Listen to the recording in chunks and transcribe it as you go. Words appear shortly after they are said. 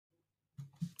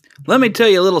Let me tell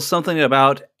you a little something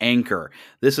about Anchor.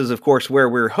 This is, of course, where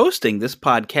we're hosting this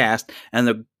podcast, and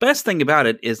the best thing about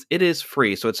it is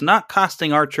free, so it's not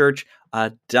costing our church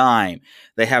a dime.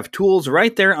 They have tools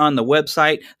right there on the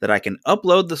website that I can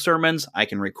upload the sermons, I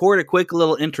can record a quick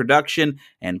little introduction,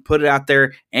 and put it out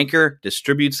there. Anchor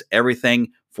distributes everything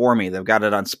for me. They've got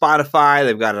it on Spotify,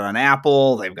 they've got it on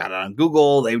Apple, they've got it on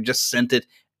Google, they've just sent it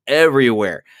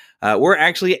everywhere. We're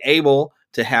actually able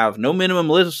to have no minimum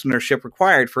listenership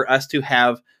required for us to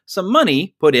have some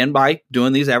money put in by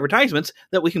doing these advertisements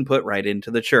that we can put right into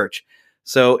the church.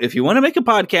 So if you want to make a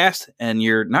podcast and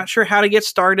you're not sure how to get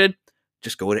started,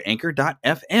 just go to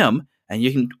anchor.fm and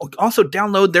you can also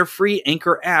download their free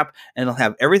Anchor app and it'll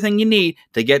have everything you need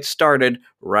to get started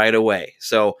right away.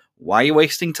 So why are you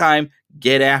wasting time?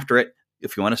 Get after it.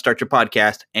 If you want to start your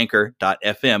podcast,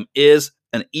 anchor.fm is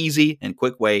an easy and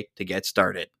quick way to get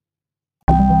started.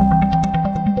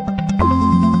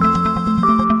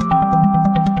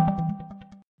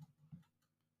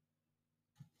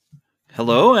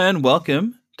 Hello and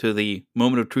welcome to the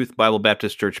Moment of Truth Bible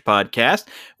Baptist Church podcast,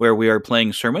 where we are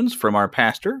playing sermons from our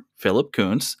pastor, Philip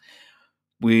Kuntz.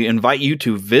 We invite you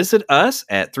to visit us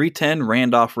at 310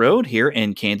 Randolph Road here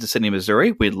in Kansas City,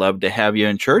 Missouri. We'd love to have you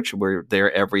in church. We're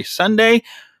there every Sunday.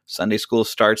 Sunday school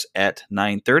starts at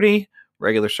 9:30.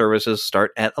 Regular services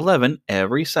start at 11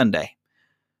 every Sunday.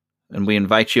 And we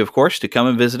invite you, of course, to come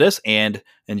and visit us and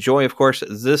enjoy, of course,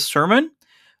 this sermon.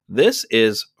 This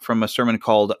is from a sermon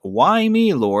called Why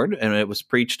Me, Lord? And it was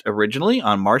preached originally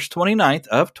on March 29th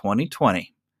of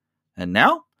 2020. And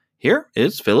now, here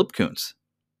is Philip Kuntz.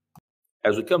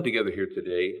 As we come together here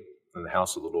today in the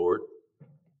house of the Lord,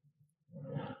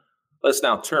 let's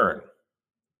now turn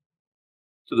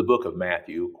to the book of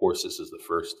Matthew. Of course, this is the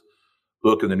first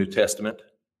book in the New Testament,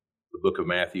 the book of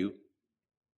Matthew.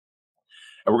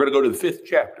 And we're going to go to the 5th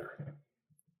chapter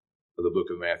of the book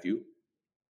of Matthew.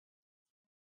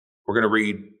 We're going to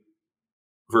read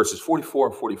verses 44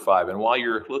 and 45. And while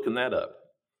you're looking that up,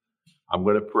 I'm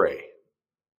going to pray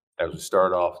as we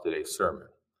start off today's sermon.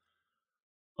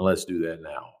 And let's do that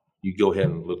now. You go ahead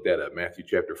and look that up. Matthew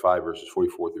chapter 5, verses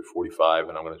 44 through 45,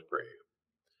 and I'm going to pray.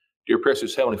 Dear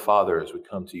precious Heavenly Father, as we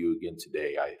come to you again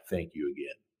today, I thank you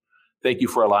again. Thank you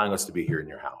for allowing us to be here in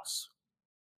your house.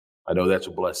 I know that's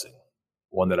a blessing,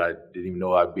 one that I didn't even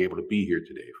know I'd be able to be here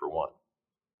today, for one.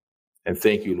 And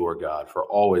thank you, Lord God, for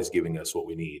always giving us what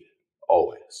we need,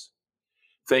 always.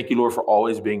 Thank you, Lord, for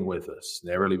always being with us,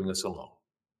 never leaving us alone.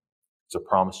 It's a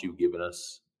promise you've given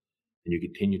us, and you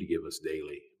continue to give us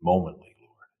daily, momently,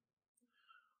 Lord.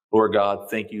 Lord God,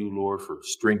 thank you, Lord, for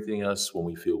strengthening us when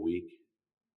we feel weak.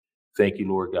 Thank you,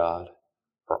 Lord God,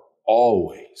 for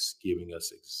always giving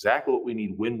us exactly what we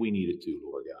need when we need it to,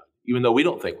 Lord God. Even though we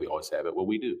don't think we always have it, well,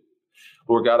 we do.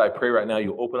 Lord God, I pray right now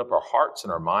you open up our hearts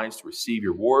and our minds to receive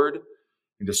your word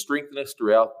and to strengthen us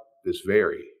throughout this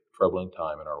very troubling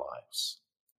time in our lives.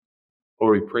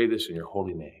 Lord, we pray this in your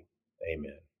holy name.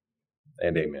 Amen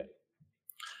and amen.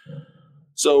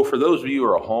 So for those of you who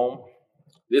are at home,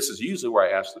 this is usually where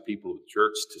I ask the people of the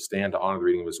church to stand to honor the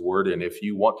reading of his word. And if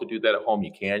you want to do that at home,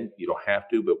 you can. You don't have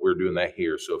to, but we're doing that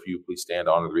here. So if you please stand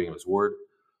to honor the reading of his word.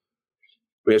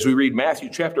 But as we read Matthew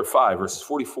chapter 5, verses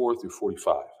 44 through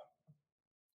 45.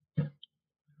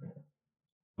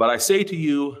 But I say to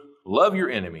you, love your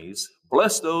enemies,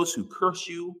 bless those who curse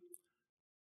you,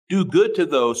 do good to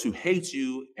those who hate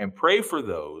you, and pray for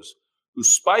those who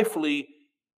spitefully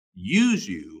use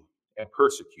you and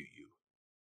persecute you,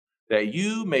 that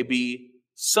you may be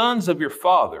sons of your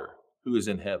Father who is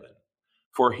in heaven.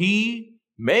 For he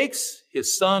makes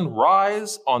his sun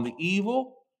rise on the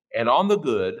evil and on the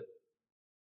good,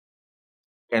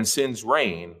 and sends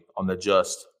rain on the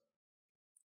just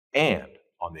and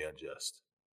on the unjust.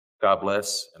 God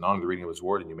bless and honor the reading of his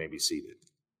word, and you may be seated.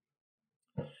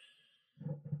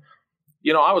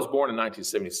 You know, I was born in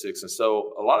 1976, and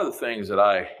so a lot of the things that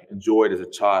I enjoyed as a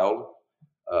child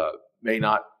may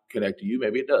not connect to you.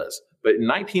 Maybe it does. But in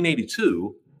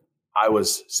 1982, I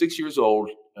was 6 years old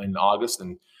in August,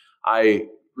 and I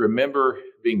remember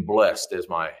being blessed as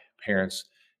my parents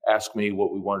asked me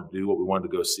what we wanted to do, what we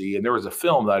wanted to go see. And there was a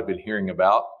film that I'd been hearing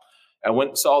about. I went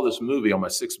and saw this movie on my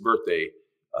 6th birthday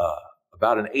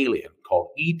about an alien called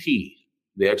E.T.,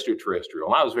 the extraterrestrial.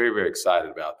 And I was very, very excited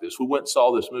about this. We went and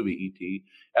saw this movie, E.T.,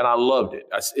 and I loved it.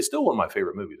 It's still one of my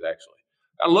favorite movies, actually.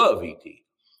 I love E.T.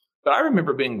 But I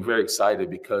remember being very excited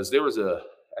because there was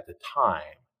at the time,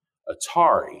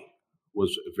 Atari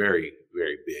was very,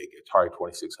 very big. Atari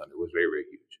 2600 was very, very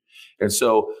huge. And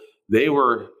so they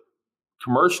were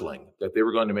commercialing that they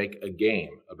were going to make a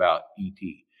game about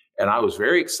E.T. And I was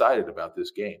very excited about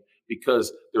this game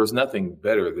because there was nothing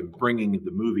better than bringing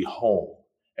the movie home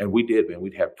And we did, man.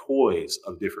 We'd have toys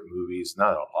of different movies,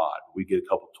 not a lot. We'd get a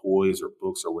couple toys or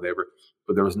books or whatever,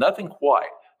 but there was nothing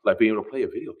quite like being able to play a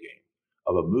video game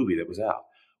of a movie that was out.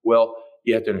 Well,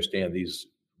 you have to understand these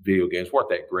video games weren't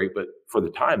that great, but for the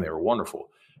time they were wonderful.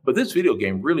 But this video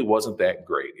game really wasn't that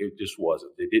great. It just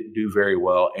wasn't. They didn't do very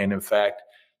well. And in fact,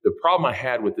 the problem I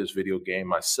had with this video game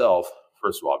myself,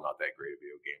 first of all, I'm not that great at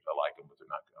video games. I like them, but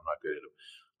I'm not good at them.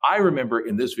 I remember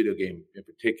in this video game in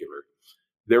particular,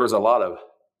 there was a lot of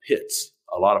pits,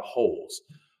 a lot of holes.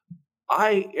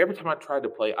 Every time I tried to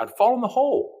play, I'd fall in the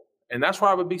hole. And that's where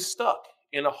I would be stuck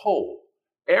in a hole.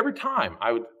 Every time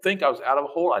I would think I was out of a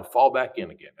hole, I'd fall back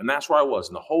in again. And that's where I was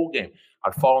in the whole game.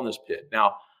 I'd fall in this pit.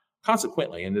 Now,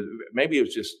 consequently, and maybe it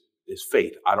was just it's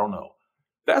fate, I don't know.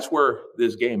 That's where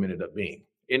this game ended up being.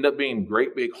 Ended up being a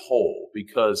great big hole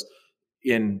because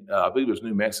in, I believe it was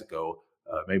New Mexico,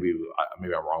 maybe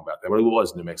I'm wrong about that, but it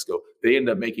was New Mexico. They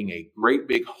ended up making a great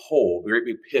big hole, great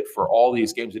big pit for all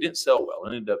these games. It didn't sell well.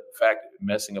 It ended up, in fact,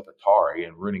 messing up Atari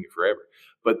and ruining it forever.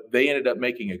 But they ended up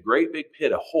making a great big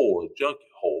pit, a hole, a junk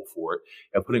hole for it,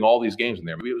 and putting all these games in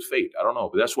there. Maybe it was fate. I don't know.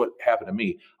 But that's what happened to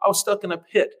me. I was stuck in a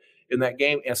pit in that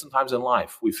game. And sometimes in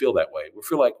life, we feel that way. We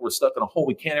feel like we're stuck in a hole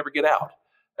we can't ever get out.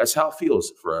 That's how it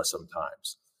feels for us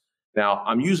sometimes. Now,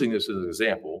 I'm using this as an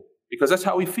example because that's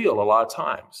how we feel a lot of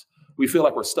times. We feel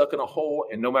like we're stuck in a hole,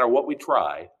 and no matter what we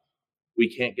try, we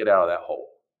can't get out of that hole.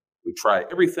 We try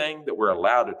everything that we're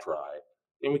allowed to try,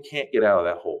 and we can't get out of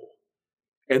that hole.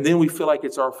 And then we feel like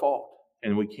it's our fault,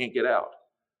 and we can't get out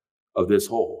of this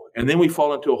hole. And then we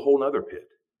fall into a whole other pit,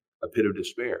 a pit of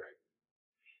despair.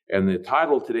 And the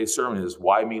title of today's sermon is,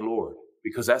 Why Me, Lord?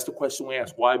 Because that's the question we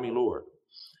ask, why me, Lord?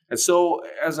 And so,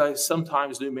 as I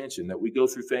sometimes do mention, that we go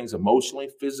through things emotionally,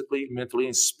 physically, mentally,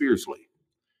 and spiritually.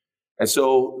 And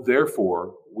so,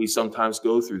 therefore, we sometimes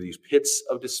go through these pits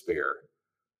of despair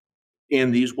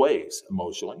in these ways.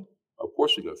 Emotionally, of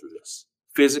course we go through this.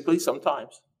 Physically,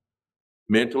 sometimes.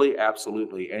 Mentally,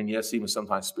 absolutely. And yes, even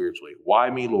sometimes spiritually. Why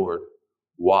me, Lord?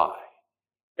 Why?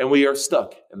 And we are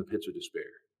stuck in the pits of despair.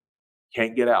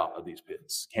 Can't get out of these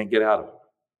pits. Can't get out of them.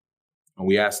 And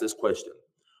we ask this question.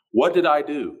 What did I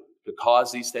do to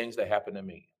cause these things to happen to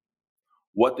me?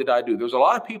 What did I do? There's a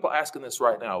lot of people asking this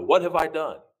right now. What have I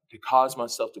done to cause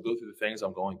myself to go through the things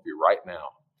I'm going through right now?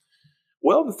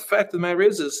 Well, the fact of the matter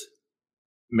is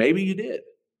maybe you did.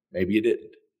 Maybe you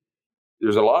didn't.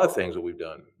 There's a lot of things that we've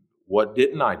done. What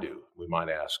didn't I do, we might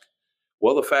ask?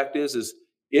 Well, the fact is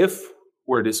if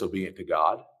we're disobedient to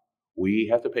God, we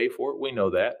have to pay for it. We know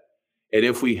that. And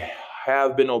if we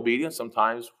have been obedient,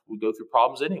 sometimes we go through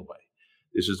problems anyway.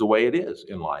 This is the way it is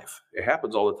in life. It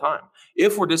happens all the time.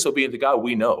 If we're disobedient to God,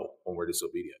 we know when we're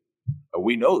disobedient.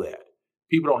 We know that.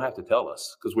 People don't have to tell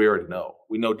us because we already know.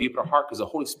 We know deep in our heart because the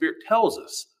Holy Spirit tells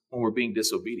us when we're being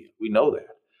disobedient. We know that.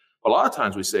 A lot of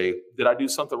times we say, did I do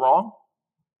something wrong?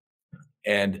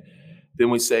 And then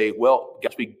we say, well,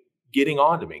 God must be getting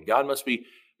on to me. God must be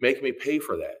making me pay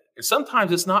for that. And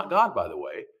sometimes it's not God, by the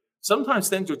way. Sometimes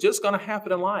things are just going to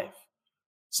happen in life.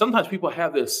 Sometimes people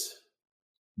have this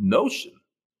notion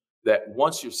that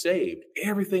once you're saved,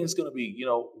 everything is going to be,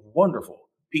 wonderful,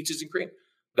 peaches and cream.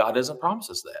 God doesn't promise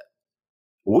us that.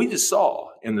 We just saw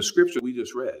in the scripture we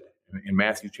just read in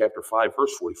Matthew chapter 5,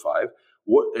 verse 45,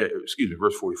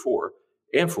 verse 44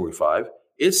 and 45,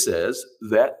 it says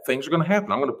that things are going to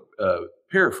happen. I'm going to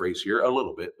paraphrase here a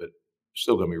little bit, but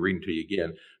still going to be reading to you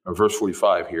again. Verse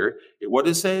 45 here. What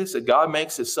it says, that God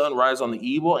makes his sun rise on the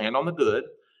evil and on the good.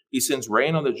 He sends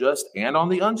rain on the just and on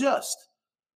the unjust.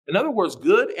 In other words,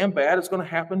 good and bad is going to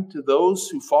happen to those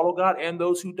who follow God and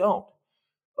those who don't.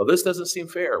 Well, this doesn't seem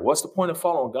fair. What's the point of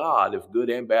following God if good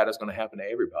and bad is going to happen to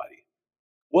everybody?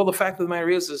 Well, the fact of the matter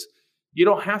is you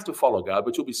don't have to follow God,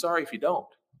 but you'll be sorry if you don't.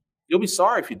 You'll be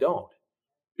sorry if you don't,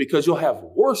 because you'll have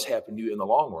worse happen to you in the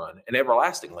long run and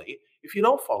everlastingly if you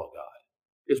don't follow God.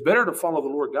 It's better to follow the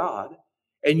Lord God.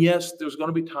 And yes, there's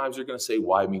going to be times you're going to say,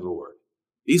 why me, Lord?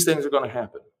 These things are going to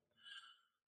happen.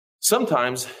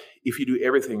 Sometimes, if you do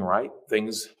everything right,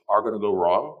 things are going to go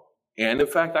wrong. And in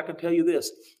fact, I can tell you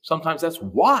this, sometimes that's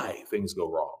why things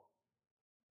go wrong.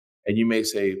 And you may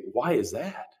say, why is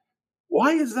that?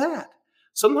 Why is that?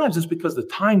 Sometimes it's because the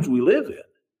times we live in.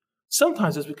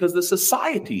 Sometimes it's because the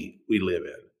society we live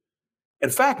in. In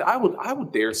fact, I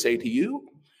would dare say to you,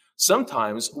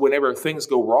 sometimes whenever things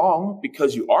go wrong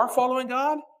because you are following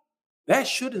God, that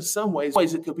should in some ways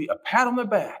it could be a pat on the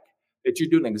back that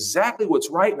you're doing exactly what's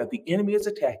right and that the enemy is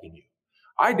attacking you.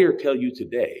 I dare tell you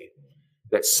today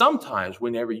that sometimes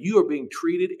whenever you are being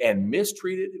treated and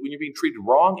mistreated, when you're being treated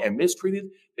wrong and mistreated,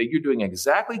 that you're doing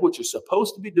exactly what you're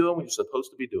supposed to be doing when you're supposed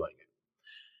to be doing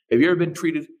it. Have you ever been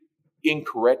treated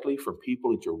incorrectly from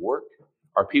people at your work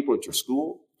Are people at your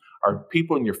school? Are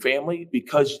people in your family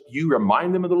because you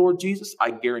remind them of the Lord Jesus?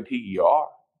 I guarantee you are.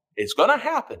 It's going to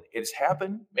happen. It's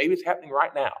happened. Maybe it's happening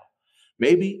right now.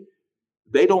 Maybe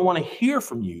they don't want to hear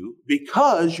from you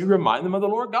because you remind them of the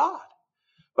Lord God.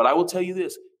 But I will tell you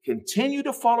this, continue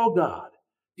to follow God.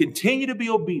 Continue to be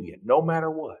obedient no matter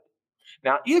what.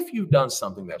 Now, if you've done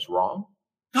something that's wrong,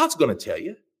 God's going to tell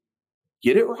you,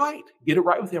 get it right. Get it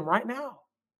right with him right now.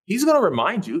 He's going to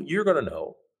remind you. You're going to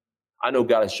know. I know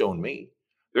God has shown me.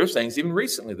 There's things even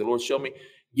recently the Lord showed me,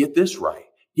 get this right.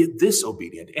 Get this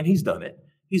obedient. And he's done it.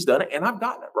 He's done it, and I've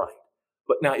gotten it right.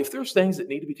 But now, if there's things that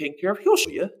need to be taken care of, he'll show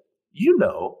you. You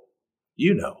know.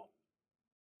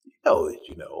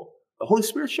 The Holy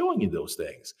Spirit's showing you those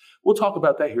things. We'll talk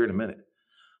about that here in a minute.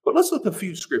 But let's look at a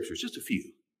few scriptures, just a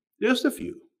few.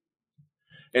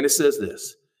 And it says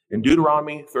this, in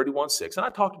Deuteronomy 31:6, and I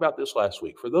talked about this last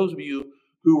week. For those of you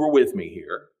who were with me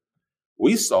here,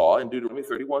 we saw in Deuteronomy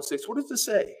 31:6, what does it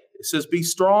say? It says, be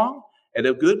strong and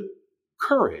of good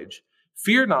courage,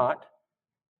 fear not,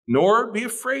 nor be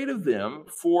afraid of them,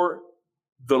 for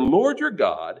the Lord your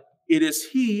God, it is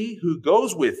he who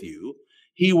goes with you.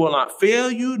 He will not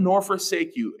fail you nor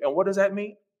forsake you. And what does that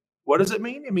mean? What does it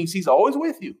mean? It means he's always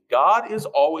with you. God is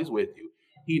always with you.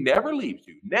 He never leaves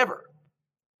you,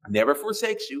 never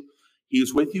forsakes you.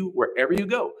 He's with you wherever you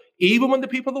go. Even when the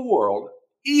people of the world,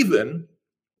 even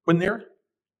when they're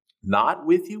not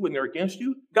with you, when they're against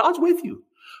you, God's with you.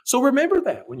 So remember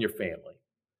that when your family,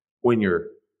 when your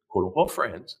quote unquote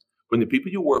friends, when the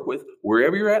people you work with,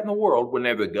 wherever you're at in the world,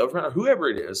 whenever the government or whoever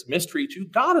it is mistreats you,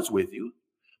 God is with you.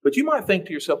 But you might think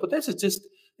to yourself, but this is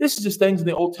just things in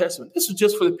the Old Testament. This is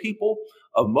just for the people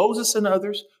of Moses and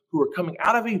others who are coming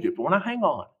out of Egypt. Well, now hang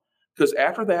on. Because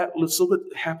after that, let's look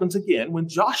what happens again when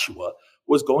Joshua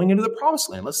was going into the promised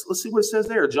land. Let's see what it says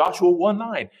there. Joshua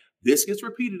 1:9. This gets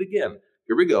repeated again.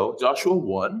 Here we go. Joshua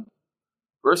 1,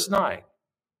 verse 9.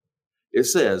 It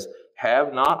says,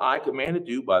 have not I commanded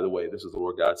you, by the way, this is the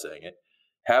Lord God saying it,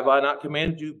 have I not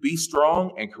commanded you, be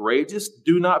strong and courageous?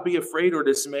 Do not be afraid or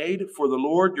dismayed, for the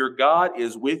Lord your God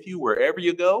is with you wherever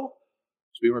you go.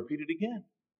 It's being repeated again.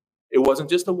 It wasn't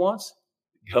just the once,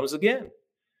 it comes again.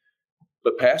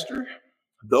 But Pastor,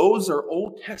 those are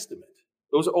Old Testament.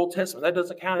 Those are Old Testament. That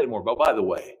doesn't count anymore. But by the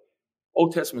way,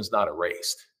 Old Testament is not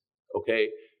erased. Okay?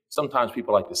 Sometimes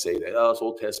people like to say that, oh, it's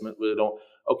Old Testament, but don't.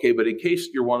 Okay, but in case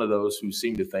you're one of those who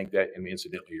seem to think that, and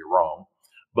incidentally, you're wrong.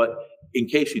 But in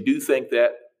case you do think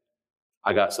that,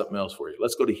 I got something else for you.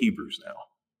 Let's go to Hebrews now.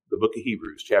 The book of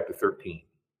Hebrews, chapter 13.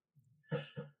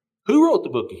 Who wrote the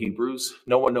book of Hebrews?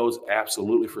 No one knows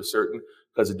absolutely for certain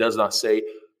because it does not say.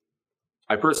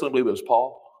 I personally believe it was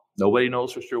Paul. Nobody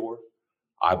knows for sure.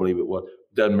 I believe it was.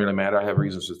 Doesn't really matter. I have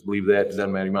reasons to believe that. It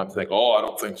doesn't matter. You might think, oh, I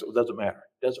don't think so. It doesn't matter.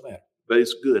 It doesn't matter. But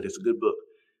it's good. It's a good book.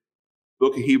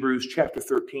 Book of Hebrews, chapter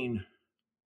 13,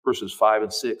 verses 5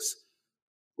 and 6.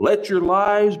 Let your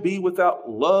lives be without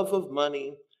love of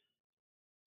money.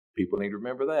 People need to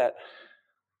remember that.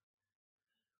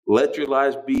 Let your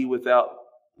lives be without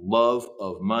love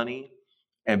of money,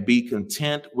 and be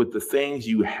content with the things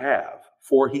you have.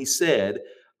 For he said,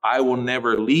 I will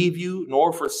never leave you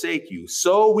nor forsake you.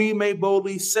 So we may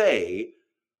boldly say,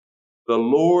 the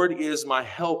Lord is my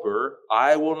helper.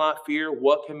 I will not fear.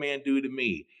 What can man do to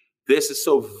me? This is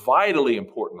so vitally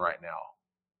important right now.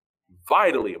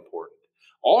 Vitally important.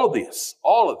 All of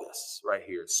this right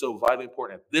here is so vitally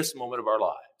important at this moment of our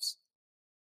lives.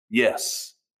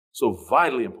 Yes, so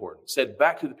vitally important. Said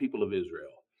back to the people of Israel.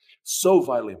 So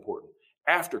vitally important.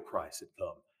 After Christ had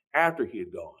come, after he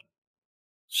had gone.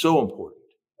 So important.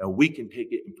 And we can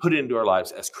take it and put it into our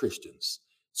lives as Christians.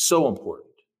 So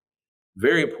important.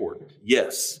 Very important.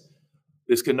 Yes.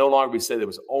 This can no longer be said it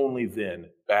was only then,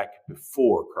 back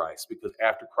before Christ, because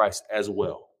after Christ as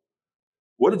well.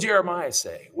 What did Jeremiah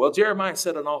say? Well, Jeremiah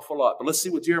said an awful lot, but let's see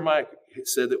what Jeremiah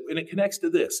said, and it connects to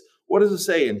this. What does it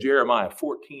say in Jeremiah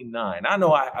 14:9? I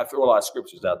know I throw a lot of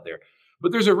scriptures out there,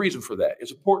 but there's a reason for that.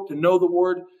 It's important to know the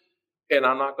word, and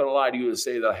I'm not going to lie to you and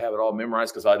say that I have it all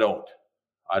memorized, because I don't.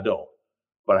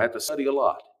 But I have to study a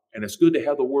lot, and it's good to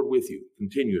have the word with you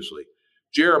continuously.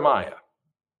 Jeremiah,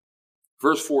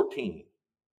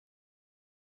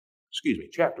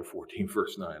 chapter 14,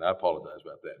 verse 9. I apologize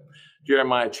about that.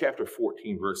 Jeremiah chapter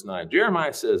 14, verse 9.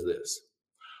 Jeremiah says this.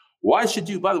 Why should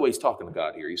you, by the way, he's talking to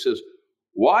God here. He says,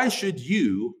 why should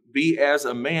you be as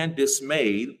a man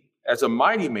dismayed, as a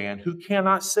mighty man who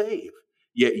cannot save?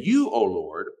 Yet you, O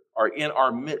Lord, are in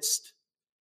our midst,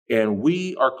 and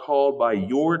we are called by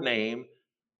your name.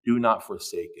 Do not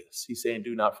forsake us. He's saying,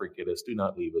 do not forget us. Do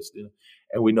not leave us.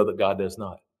 And we know that God does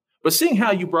not. But seeing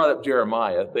how you brought up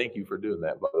Jeremiah, thank you for doing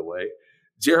that, by the way.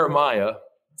 Jeremiah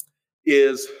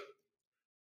is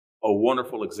a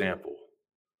wonderful example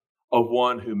of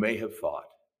one who may have thought,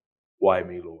 why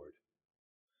me, Lord?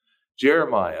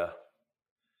 Jeremiah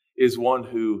is one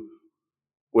who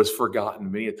was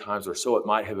forgotten many times, or so it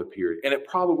might have appeared. And it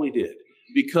probably did,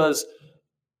 because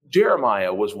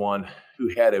Jeremiah was one who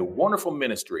had a wonderful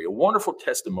ministry, a wonderful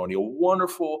testimony, a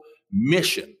wonderful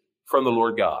mission from the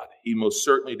Lord God. He most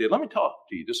certainly did. Let me talk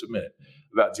to you just a minute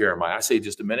about Jeremiah. I say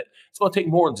just a minute. It's going to take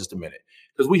more than just a minute,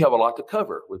 because we have a lot to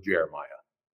cover with Jeremiah.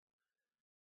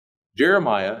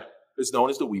 Jeremiah is known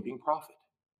as the weeping prophet.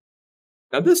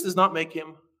 Now, this does not make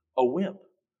him a wimp.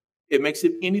 It makes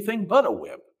him anything but a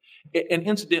wimp. And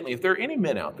incidentally, if there are any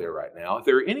men out there right now, if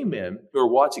there are any men who are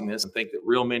watching this and think that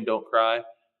real men don't cry,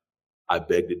 I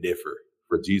beg to differ,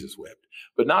 for Jesus wept.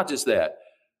 But not just that,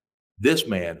 this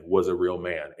man was a real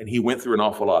man, and he went through an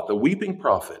awful lot. The weeping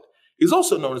prophet. He's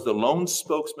also known as the lone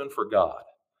spokesman for God.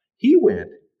 He went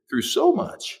through so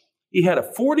much. He had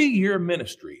a 40-year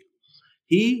ministry.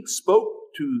 He spoke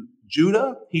to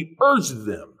Judah. He urged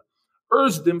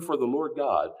them for the Lord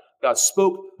God. God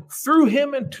spoke through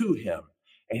him and to him.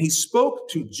 And he spoke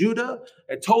to Judah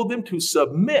and told them to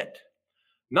submit,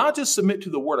 not just submit to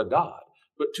the word of God,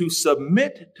 but to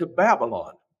submit to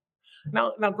Babylon.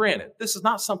 Now, granted, this is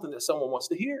not something that someone wants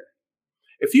to hear.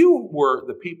 If you were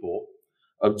the people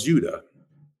of Judah,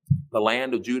 the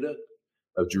land of Judah,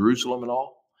 of Jerusalem and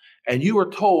all, and you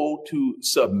were told to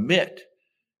submit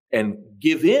and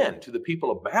give in to the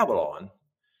people of Babylon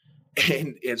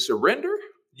and surrender,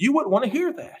 you wouldn't want to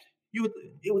hear that.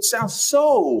 It would sound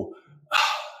so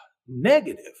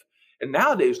negative. And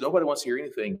nowadays, nobody wants to hear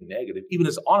anything negative, even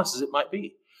as honest as it might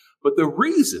be. But the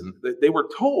reason that they were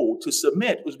told to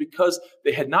submit was because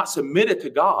they had not submitted to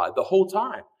God the whole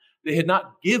time. They had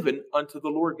not given unto the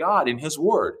Lord God in his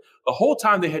word. The whole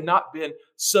time they had not been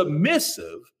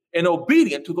submissive and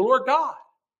obedient to the Lord God.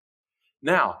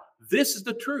 Now, this is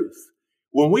the truth.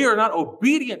 When we are not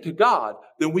obedient to God,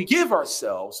 then we give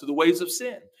ourselves to the ways of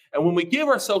sin. And when we give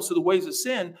ourselves to the ways of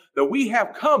sin, then we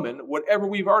have coming whatever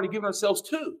we've already given ourselves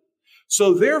to.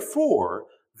 So therefore,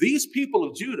 these people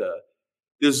of Judah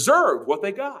deserved what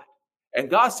they got. And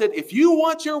God said, if you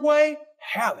want your way,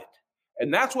 have it.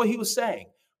 And that's what he was saying.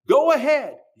 Go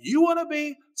ahead. You want to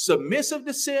be submissive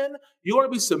to sin? You want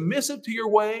to be submissive to your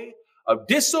way of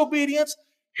disobedience?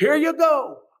 Here you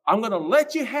go. I'm going to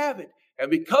let you have it. And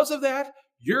because of that,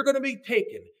 you're going to be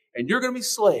taken and you're going to be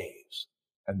slaves.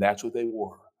 And that's what they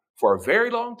were for a very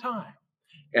long time.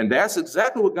 And that's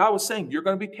exactly what God was saying. You're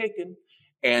going to be taken.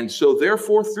 And so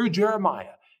therefore, through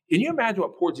Jeremiah, can you imagine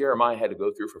what poor Jeremiah had to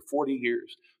go through for 40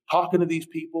 years talking to these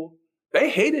people?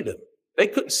 They hated him. They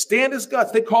couldn't stand his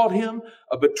guts. They called him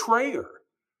a betrayer.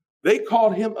 They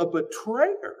called him a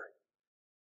betrayer.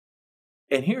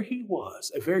 And here he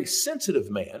was, a very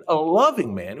sensitive man, a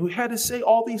loving man who had to say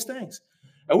all these things.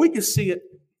 And we can see it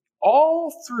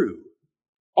all through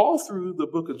the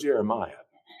book of Jeremiah.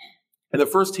 In the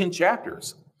first 10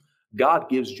 chapters, God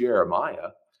gives Jeremiah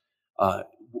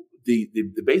the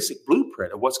basic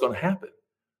blueprint of what's going to happen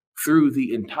through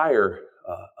the entire,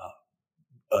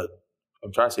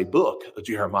 book of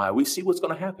Jeremiah. We see what's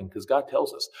going to happen because God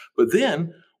tells us. But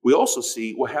then we also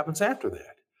see what happens after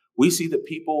that. We see that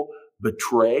people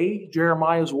betray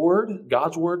Jeremiah's word.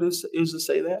 God's word is to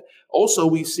say that. Also,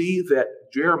 we see that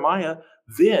Jeremiah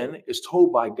then is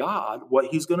told by God what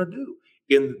he's going to do.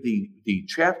 In the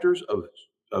chapters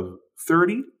of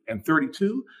 30 and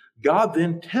 32, God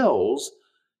then tells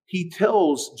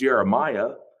Jeremiah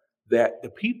that the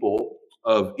people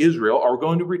of Israel are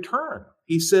going to return.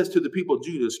 He says to the people of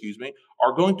Judah,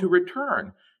 are going to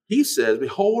return. He says,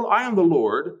 behold, I am the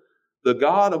Lord, the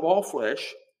God of all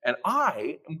flesh, and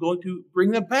I am going to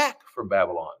bring them back from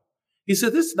Babylon. He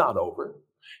said, this is not over.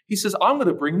 He says, I'm going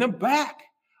to bring them back.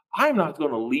 I'm not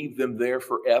going to leave them there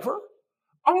forever.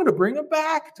 I'm going to bring them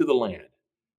back to the land.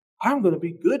 I'm going to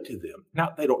be good to them.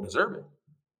 Now, they don't deserve it.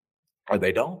 Or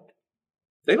they don't.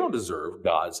 They don't deserve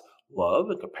God's love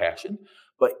and compassion.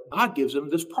 But God gives them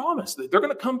this promise that they're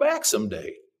going to come back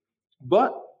someday.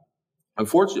 But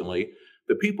unfortunately,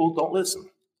 the people don't listen.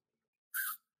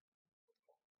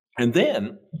 And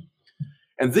then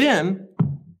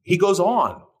he goes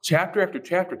on, chapter after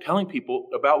chapter, telling people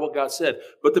about what God said.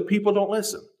 But the people don't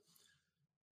listen.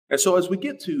 And so as we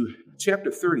get to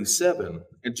chapter 37,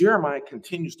 and Jeremiah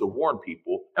continues to warn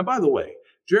people. And by the way,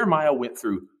 Jeremiah went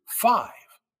through 5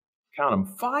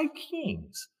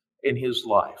 kings in his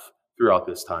life throughout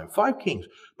this time. 5 kings.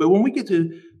 But when we get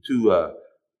to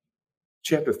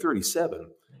chapter 37,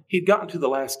 he'd gotten to the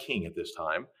last king at this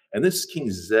time. And this is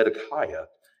King Zedekiah.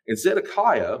 And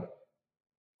Zedekiah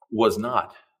was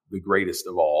not the greatest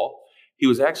of all. He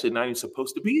was actually not even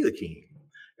supposed to be the king.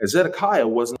 And Zedekiah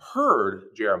wasn't heard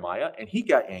Jeremiah, and he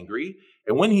got angry.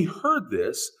 And when he heard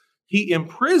this, he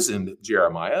imprisoned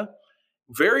Jeremiah,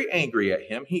 very angry at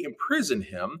him. He imprisoned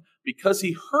him because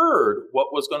he heard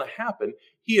what was going to happen.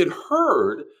 He had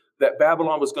heard that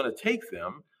Babylon was going to take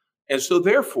them. And so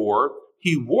therefore,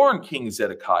 he warned King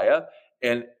Zedekiah.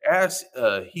 And as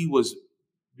he was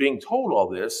being told all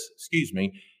this,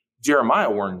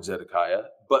 Jeremiah warned Zedekiah.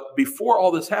 But before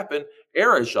all this happened,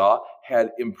 Ahijah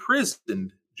had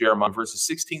imprisoned Jeremiah, verses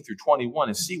 16 through 21,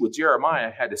 and see what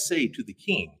Jeremiah had to say to the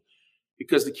king.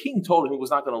 Because the king told him he was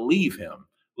not going to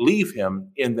leave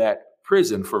him in that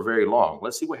prison for very long.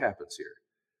 Let's see what happens here.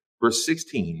 Verse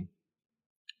 16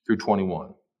 through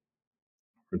 21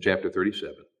 from chapter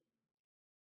 37.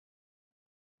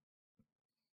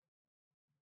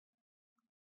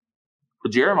 For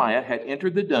Jeremiah had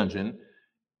entered the dungeon,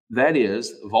 that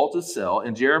is, vaulted cell,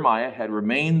 and Jeremiah had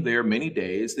remained there many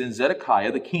days. Then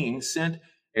Zedekiah the king sent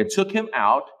and took him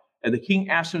out, and the king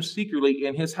asked him secretly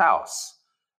in his house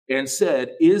and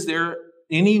said, "Is there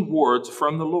any words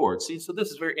from the Lord?" See, so this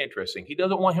is very interesting. He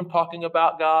doesn't want him talking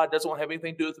about God, doesn't want to have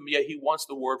anything to do with him, yet he wants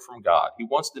the word from God. He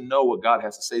wants to know what God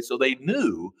has to say. So they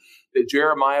knew that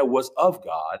Jeremiah was of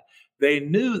God. They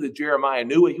knew that Jeremiah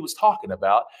knew what he was talking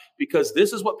about, because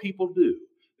this is what people do.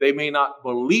 They may not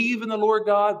believe in the Lord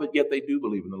God, but yet they do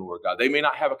believe in the Lord God. They may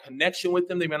not have a connection with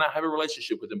him. They may not have a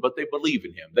relationship with him, but they believe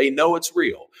in him. They know it's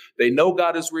real. They know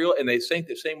God is real, and they think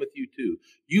the same with you too.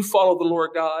 You follow the Lord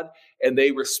God, and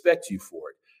they respect you for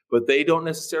it. But they don't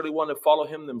necessarily want to follow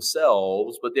him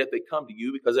themselves, but yet they come to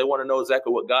you because they want to know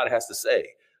exactly what God has to say.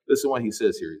 Listen to what he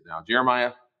says here now.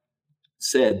 Jeremiah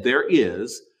said,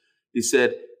 he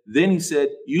said,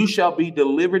 "You shall be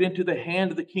delivered into the hand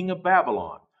of the king of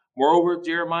Babylon." Moreover,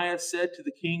 Jeremiah said to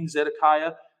the king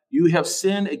Zedekiah, "You have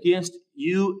sinned against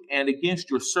you and against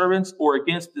your servants, or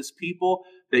against this people,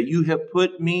 that you have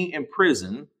put me in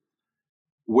prison.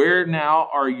 Where now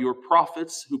are your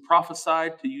prophets who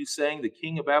prophesied to you, saying, the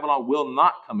king of Babylon will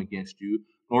not come against you,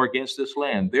 nor against this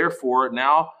land? Therefore,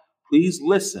 now please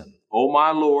listen, O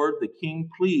my lord, the king,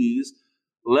 please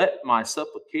let my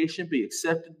supplication be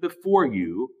accepted before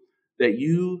you, that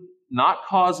you not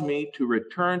cause me to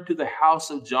return to the house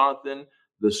of Jonathan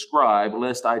the scribe,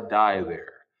 lest I die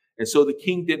there." And so the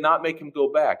king did not make him go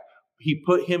back. He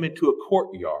put him into a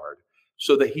courtyard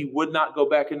so that he would not go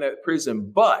back in that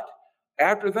prison. But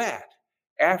after that,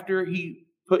 after he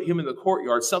put him in the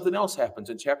courtyard, something else happens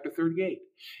in chapter 38.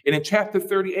 And in chapter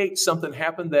 38, something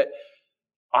happened that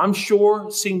I'm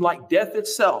sure seemed like death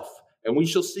itself. And we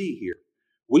shall see here.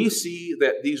 We see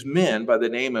that these men by the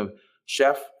name of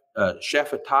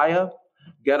Shephatiah,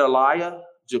 Gedaliah,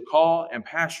 Jekal, and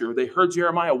Pashur, they heard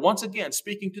Jeremiah once again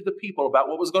speaking to the people about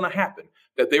what was going to happen,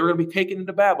 that they were going to be taken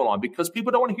into Babylon, because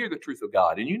people don't want to hear the truth of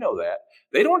God. And you know that.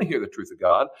 They don't want to hear the truth of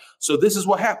God. So this is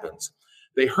what happens.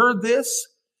 They heard this,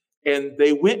 and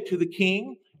they went to the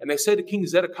king, and they said to King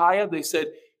Zedekiah, they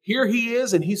said, "Here he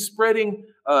is, and he's spreading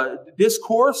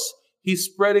discourse. He's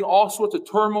spreading all sorts of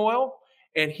turmoil,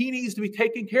 and he needs to be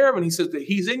taken care of." And he says that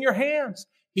he's in your hands.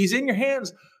 He's in your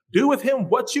hands. Do with him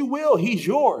what you will. He's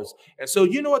yours. And so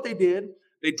you know what they did?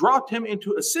 They dropped him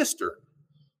into a cistern.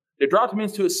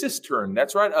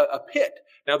 That's right, a pit.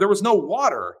 Now, there was no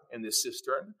water in this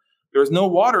cistern. There was no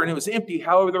water, and it was empty.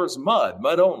 However, there was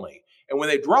mud only. And when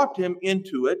they dropped him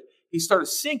into it, he started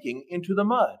sinking into the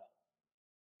mud.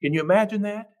 Can you imagine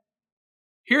that?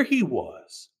 Here he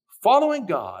was, following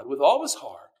God with all his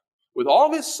heart, with all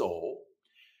of his soul,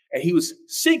 and he was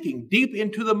sinking deep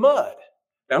into the mud.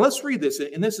 Now let's read this,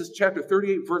 and this is chapter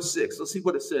 38, verse 6. Let's see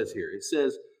what it says here. It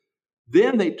says,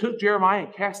 "Then they took Jeremiah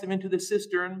and cast him into the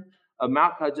cistern of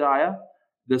Malchijah,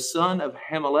 the son of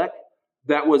Hamelech,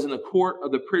 that was in the court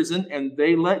of the prison, and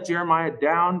they let Jeremiah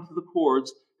down to the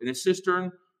cords. In the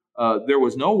cistern there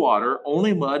was no water,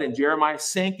 only mud, and Jeremiah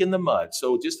sank in the mud."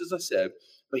 So just as I said,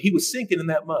 but he was sinking in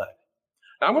that mud.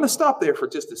 Now I'm going to stop there for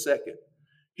just a second.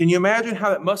 Can you imagine how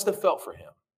that must have felt for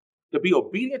him to be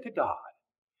obedient to God?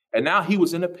 And now he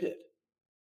was in a pit.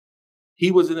 He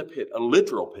was in a pit, a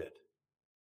literal pit,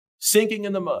 sinking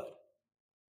in the mud.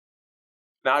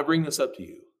 Now I bring this up to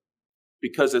you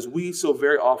because as we so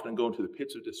very often go into the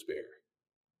pits of despair,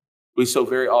 we so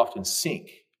very often sink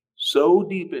so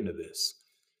deep into this,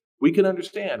 we can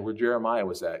understand where Jeremiah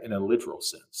was at in a literal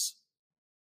sense.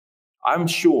 I'm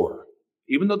sure,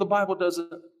 even though the Bible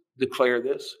doesn't declare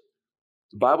this,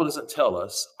 the Bible doesn't tell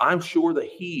us, I'm sure that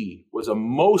he was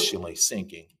emotionally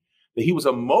sinking, that he was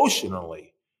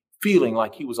emotionally feeling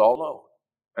like he was all alone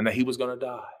and that he was going to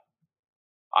die.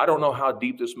 I don't know how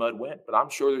deep this mud went, but I'm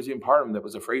sure there's even part of him that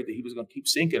was afraid that he was going to keep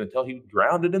sinking until he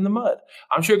drowned in the mud.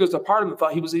 I'm sure there's a part of him that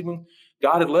thought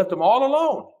God had left him all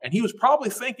alone. And he was probably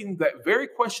thinking that very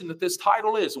question that this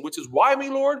title is, which is, why me,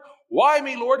 Lord? Why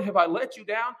me, Lord? Have I let you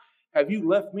down? Have you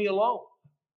left me alone?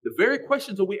 The very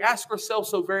questions that we ask ourselves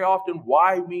so very often,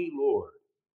 why me, Lord?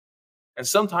 And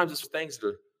sometimes it's things that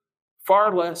are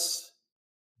far less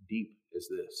deep as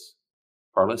this,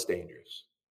 far less dangerous.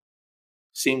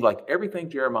 Seemed like everything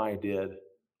Jeremiah did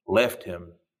left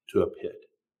him to a pit,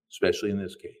 especially in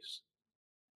this case.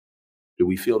 Do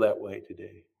we feel that way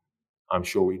today? I'm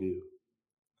sure we do.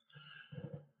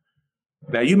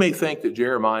 Now, you may think that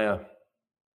Jeremiah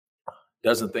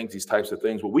doesn't think these types of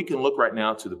things, but we can look right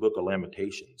now to the book of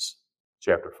Lamentations,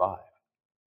 chapter 5,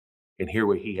 and hear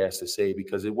what he has to say,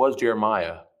 because it was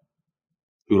Jeremiah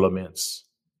who laments.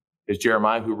 It's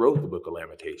Jeremiah who wrote the book of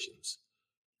Lamentations.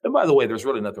 And by the way, there's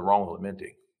really nothing wrong with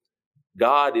lamenting.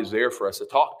 God is there for us to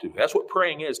talk to. That's what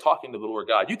praying is, talking to the Lord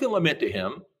God. You can lament to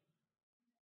him.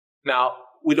 Now,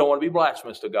 we don't want to be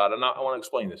blasphemous to God. I want to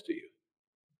explain this to you.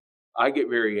 I get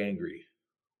very angry,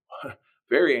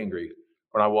 very angry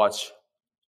when I watch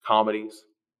comedies,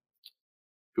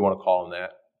 if you want to call them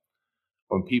that.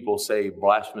 When people say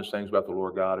blasphemous things about the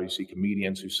Lord God, or you see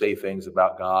comedians who say things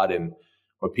about God, and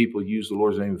when people use the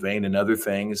Lord's name in vain and other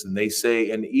things, and they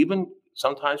say, and even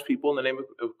sometimes people in the name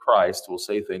of Christ will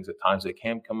say things at times that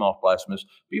can come off blasphemous.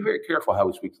 Be very careful how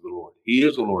we speak to the Lord. He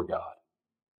is the Lord God,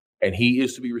 and he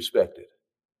is to be respected.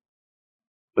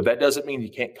 But that doesn't mean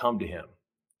you can't come to him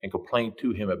and complain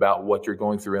to him about what you're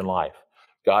going through in life.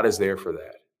 God is there for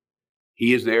that.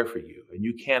 He is there for you, and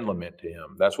you can lament to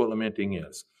him. That's what lamenting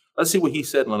is. Let's see what he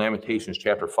said in Lamentations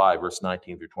chapter 5, verse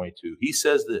 19 through 22. He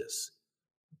says this,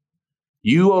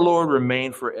 "You, O Lord,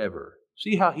 remain forever."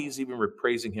 See how he's even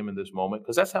praising him in this moment?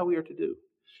 Because that's how we are to do.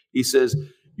 He says,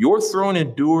 "Your throne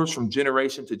endures from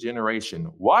generation to generation.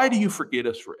 Why do you forget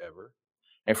us forever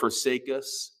and forsake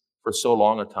us for so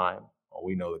long a time?" Well,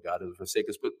 we know that God doesn't forsake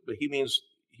us, but he means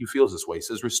he feels this way. He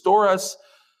says, "Restore us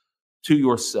to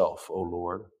yourself, O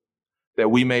Lord, that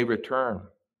we may return.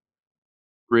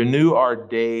 Renew our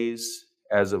days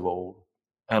as of old,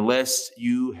 unless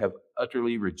you have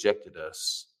utterly rejected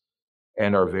us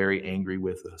and are very angry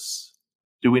with us."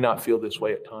 Do we not feel this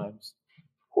way at times?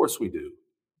 Of course we do.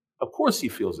 Of course he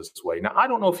feels this way. Now, I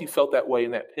don't know if he felt that way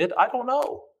in that pit. I don't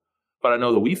know. But I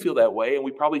know that we feel that way, and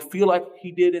we probably feel like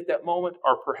he did at that moment,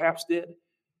 or perhaps did.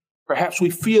 Perhaps we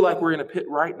feel like we're in a pit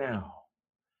right now.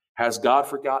 Has God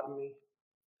forgotten me?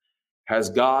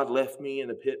 Has God left me in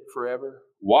a pit forever?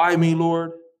 Why me,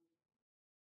 Lord?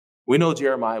 We know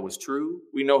Jeremiah was true.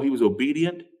 We know he was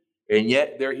obedient, and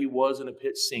yet there he was in a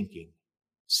pit sinking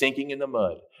in the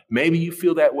mud. Maybe you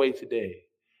feel that way today.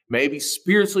 Maybe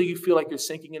spiritually you feel like you're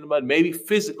sinking in the mud. Maybe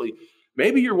physically.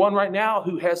 Maybe you're one right now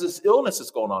who has this illness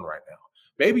that's going on right now.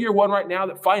 Maybe you're one right now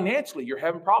that financially you're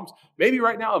having problems. Maybe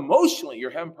right now emotionally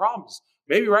you're having problems.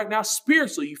 Maybe right now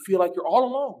spiritually you feel like you're all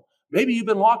alone. Maybe you've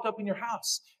been locked up in your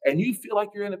house and you feel like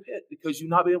you're in a pit because you've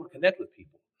not been able to connect with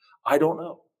people. I don't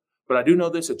know. But I do know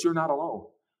this, that you're not alone,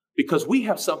 because we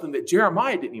have something that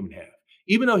Jeremiah didn't even have.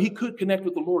 Even though he could connect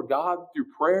with the Lord God through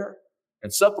prayer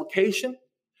and supplication,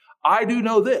 I do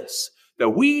know this, that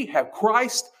we have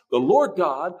Christ, the Lord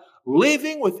God,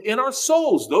 living within our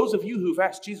souls. Those of you who've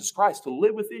asked Jesus Christ to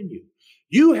live within you,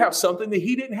 you have something that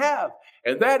he didn't have.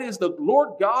 And that is the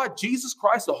Lord God, Jesus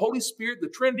Christ, the Holy Spirit, the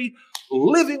Trinity,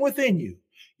 living within you.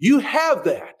 You have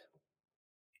that.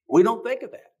 We don't think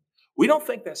of that. We don't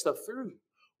think that stuff through.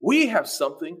 We have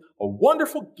something, a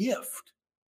wonderful gift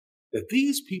that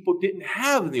these people didn't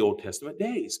have in the Old Testament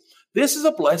days. This is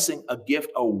a blessing, a gift,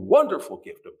 a wonderful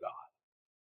gift of God.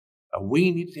 And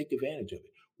we need to take advantage of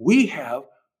it. We have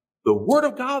the Word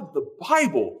of God, the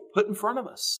Bible, put in front of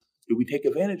us. Do we take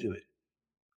advantage of it?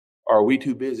 Or are we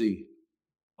too busy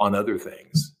on other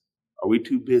things? Are we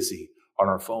too busy on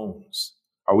our phones?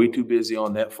 Are we too busy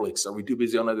on Netflix? Are we too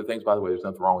busy on other things? By the way, there's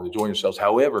nothing wrong with enjoying yourselves.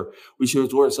 However, we should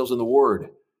enjoy ourselves in the Word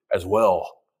as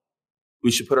well.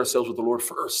 We should put ourselves with the Lord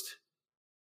first.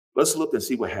 Let's look and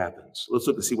see what happens. Let's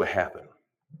look and see what happened.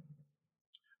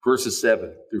 Verses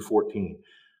 7 through 14.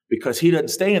 Because he doesn't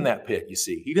stay in that pit, you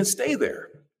see. He didn't stay there.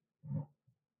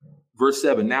 Verse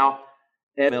 7. Now,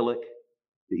 Abimelech,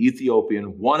 the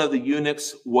Ethiopian, one of the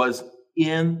eunuchs, was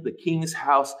in the king's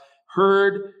house,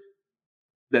 heard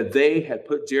that they had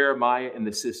put Jeremiah in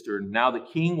the cistern. Now the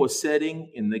king was sitting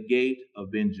in the gate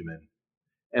of Benjamin.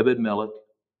 Abimelech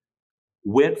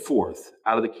went forth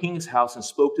out of the king's house and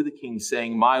spoke to the king,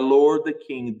 saying, "My lord the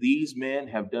king, these men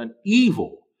have done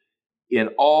evil in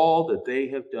all that they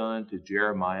have done to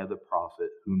Jeremiah the prophet,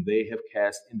 whom they have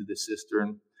cast into the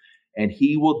cistern. and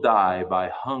he will die by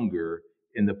hunger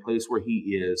in the place where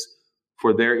he is,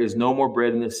 for there is no more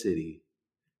bread in the city.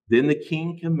 Then the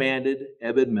king commanded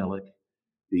Ebed-Melech,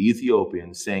 the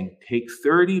Ethiopian, saying, take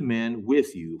 30 men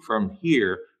with you from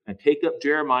here and take up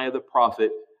Jeremiah the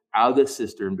prophet out of the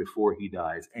cistern before he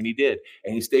dies. And he did.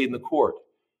 And he stayed in the court.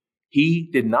 He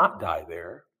did not die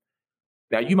there.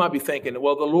 Now, you might be thinking,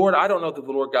 well, the Lord, I don't know that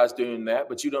the Lord God's doing that,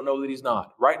 but you don't know that he's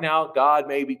not. Right now, God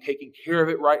may be taking care of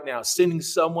it right now, sending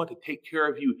someone to take care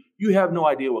of you. You have no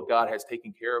idea what God has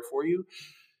taken care of for you.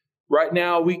 Right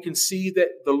now, we can see that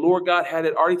the Lord God had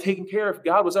it already taken care of.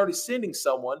 God was already sending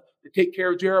someone to take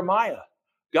care of Jeremiah.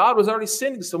 God was already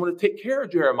sending someone to take care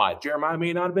of Jeremiah. Jeremiah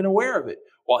may not have been aware of it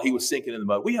while he was sinking in the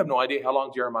mud. We have no idea how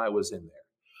long Jeremiah was in there.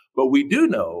 But we do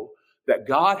know that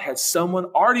God had someone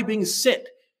already being sent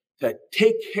to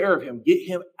take care of him, get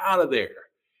him out of there.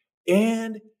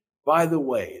 And by the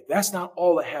way, that's not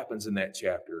all that happens in that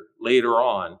chapter. Later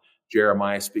on,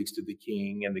 Jeremiah speaks to the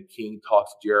king, and the king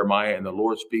talks to Jeremiah, and the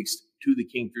Lord speaks to the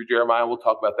king through Jeremiah. We'll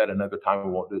talk about that another time.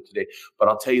 We won't do it today. But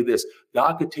I'll tell you this,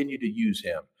 God continued to use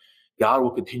him. God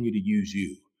will continue to use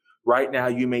you. Right now,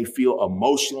 you may feel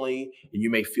emotionally, and you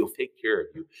may feel take care of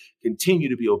you. Continue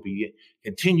to be obedient.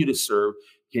 Continue to serve.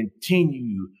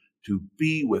 Continue to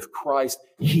be with Christ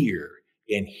here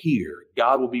and here.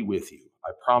 God will be with you. I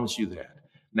promise you that.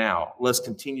 Now, let's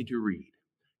continue to read.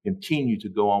 Continue to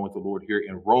go on with the Lord here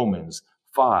in Romans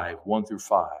 5, 1 through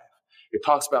 5. It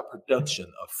talks about production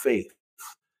of faith.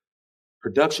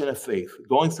 Production of faith.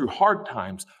 Going through hard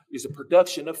times is a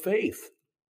production of faith.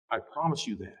 I promise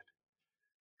you that.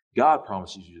 God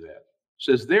promises you that. It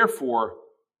says, therefore,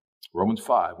 Romans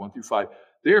 5, 1 through 5,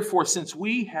 therefore, since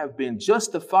we have been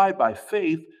justified by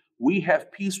faith, we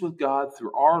have peace with God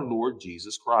through our Lord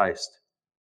Jesus Christ,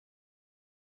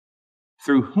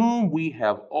 through whom we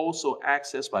have also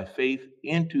access by faith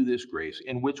into this grace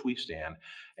in which we stand.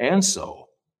 And so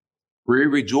we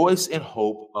rejoice in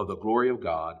hope of the glory of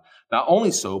God. Not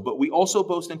only so, but we also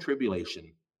boast in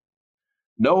tribulation,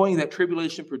 knowing that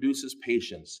tribulation produces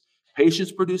patience.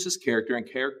 Patience produces character,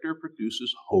 and character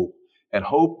produces hope. And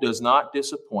hope does not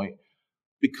disappoint,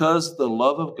 because the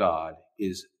love of God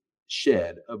is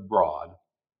shed abroad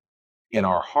in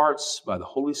our hearts by the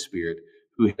Holy Spirit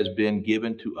who has been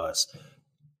given to us.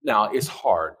 Now, it's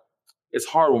hard. It's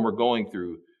hard when we're going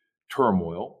through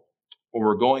turmoil, when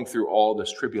we're going through all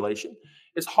this tribulation.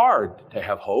 It's hard to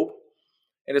have hope,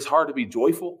 and it's hard to be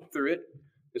joyful through it.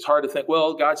 It's hard to think,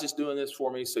 well, God's just doing this for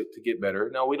me to get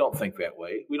better. No, we don't think that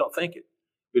way. We don't think it.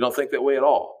 We don't think that way at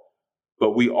all.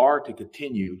 But we are to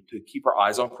continue to keep our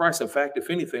eyes on Christ. In fact, if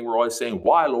anything, we're always saying,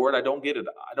 why, Lord? I don't get it.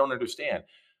 I don't understand.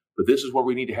 But this is where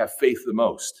we need to have faith the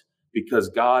most, because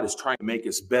God is trying to make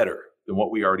us better than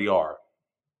what we already are.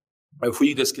 If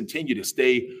we just continue to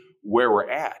stay where we're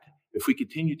at, if we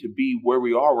continue to be where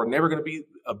we are, we're never going to be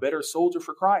a better soldier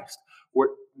for Christ. We're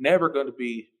never going to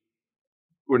be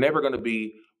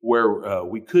where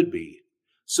we could be.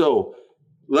 So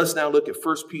let's now look at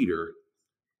 1 Peter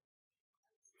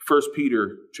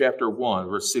chapter 1,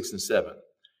 verse 6 and 7.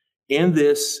 In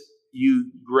this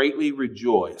you greatly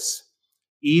rejoice,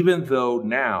 even though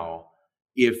now,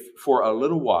 if for a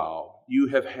little while you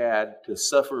have had to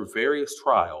suffer various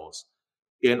trials,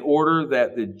 in order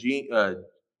that the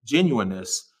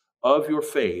genuineness of your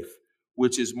faith,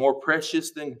 which is more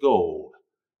precious than gold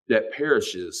that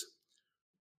perishes,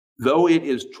 though it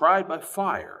is tried by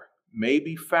fire, may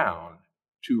be found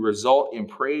to result in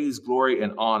praise, glory,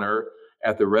 and honor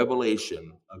at the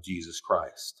revelation of Jesus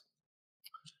Christ.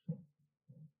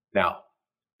 Now,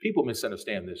 people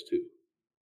misunderstand this too.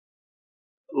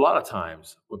 A lot of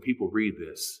times when people read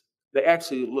this, they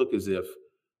actually look as if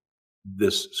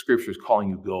this scripture is calling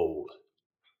you gold.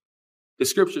 The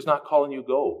scripture is not calling you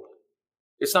gold.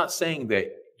 It's not saying that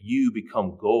you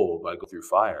become gold by going through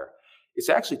fire. It's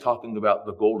actually talking about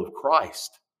the gold of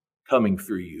Christ coming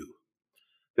through you.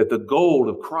 That the gold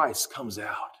of Christ comes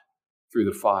out through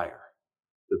the fire.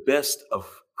 The best of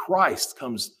Christ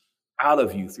comes out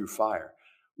of you through fire.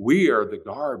 We are the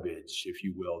garbage, if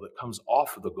you will, that comes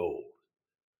off of the gold.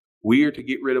 We are to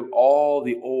get rid of all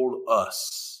the old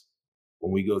us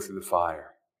when we go through the fire.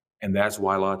 And that's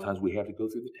why a lot of times we have to go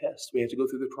through the tests. We have to go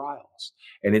through the trials.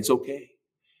 And it's okay.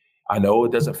 I know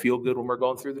it doesn't feel good when we're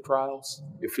going through the trials.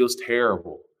 It feels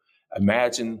terrible.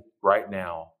 Imagine right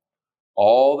now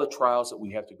all the trials that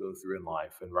we have to go through in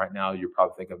life. And right now you're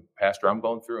probably thinking, Pastor, I'm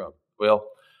going through them. Well,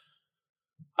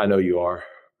 I know you are,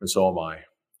 and so am I.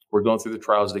 We're going through the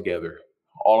trials together.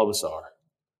 All of us are.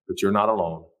 But you're not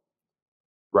alone.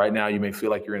 Right now, you may feel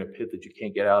like you're in a pit that you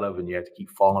can't get out of, and you have to keep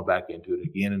falling back into it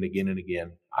again and again and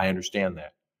again. I understand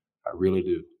that. I really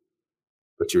do.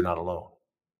 But you're not alone.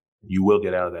 You will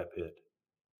get out of that pit.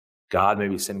 God may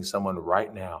be sending someone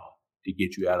right now to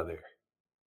get you out of there.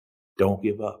 Don't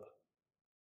give up.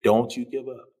 Don't you give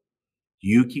up.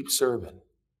 You keep serving.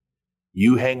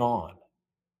 You hang on.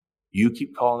 You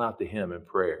keep calling out to him in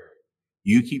prayer.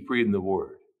 You keep reading the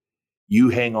word. You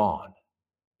hang on.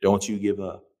 Don't you give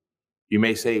up. You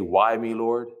may say, why me,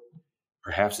 Lord?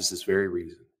 Perhaps it's this very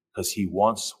reason, because he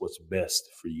wants what's best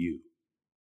for you.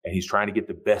 And he's trying to get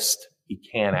the best he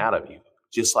can out of you,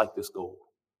 just like this gold.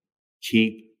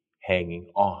 Keep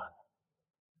hanging on.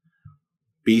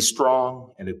 Be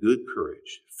strong and of good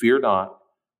courage. Fear not.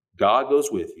 God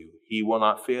goes with you. He will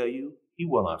not fail you. He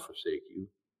will not forsake you.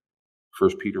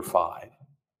 1 Peter 5,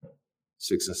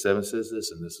 6 and 7 says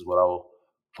this, and this is what I will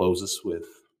close us with.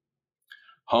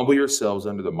 Humble yourselves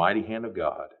under the mighty hand of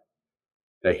God,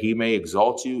 that he may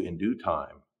exalt you in due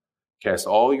time. Cast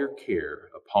all your care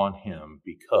upon him,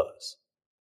 because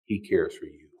he cares for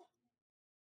you.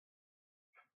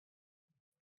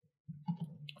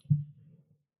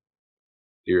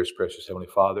 Dearest, precious Heavenly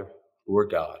Father, Lord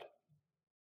God,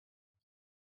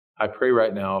 I pray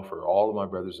right now for all of my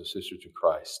brothers and sisters in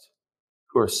Christ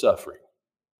who are suffering,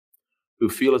 who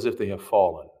feel as if they have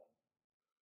fallen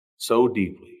so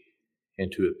deeply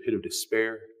into a pit of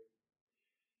despair,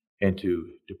 into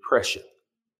depression.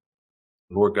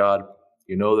 Lord God,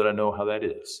 you know that I know how that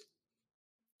is.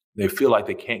 They feel like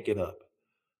they can't get up.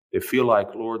 They feel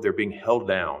like, Lord, they're being held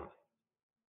down.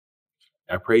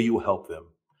 I pray you will help them.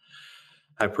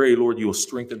 I pray, Lord, you will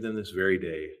strengthen them this very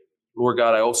day. Lord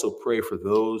God, I also pray for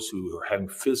those who are having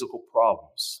physical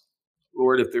problems.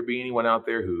 Lord, if there be anyone out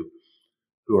there who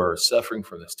are suffering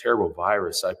from this terrible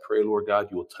virus, I pray, Lord God,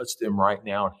 you will touch them right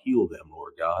now and heal them,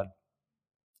 Lord God.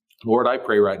 Lord, I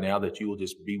pray right now that you will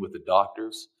just be with the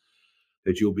doctors,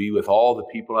 that you'll be with all the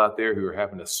people out there who are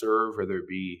having to serve, whether it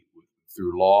be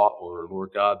through law or,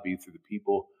 Lord God, be through the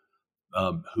people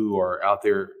who are out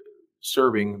there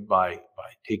serving by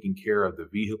taking care of the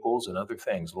vehicles and other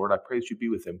things. Lord, I pray that you be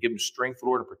with them. Give them strength,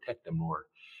 Lord, and protect them, Lord.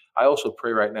 I also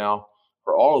pray right now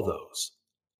for all of those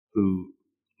who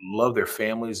love their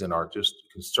families and are just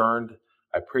concerned.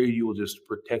 I pray you will just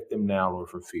protect them now, Lord,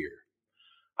 from fear.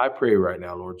 I pray right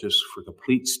now, Lord, just for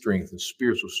complete strength and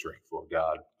spiritual strength, Lord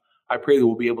God. I pray that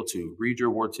we'll be able to read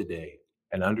your word today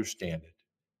and understand it.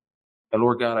 And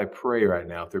Lord God, I pray right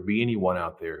now, if there be anyone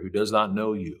out there who does not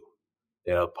know you,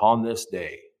 that upon this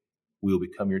day, we will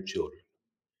become your children.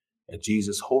 In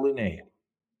Jesus' holy name,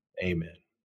 amen.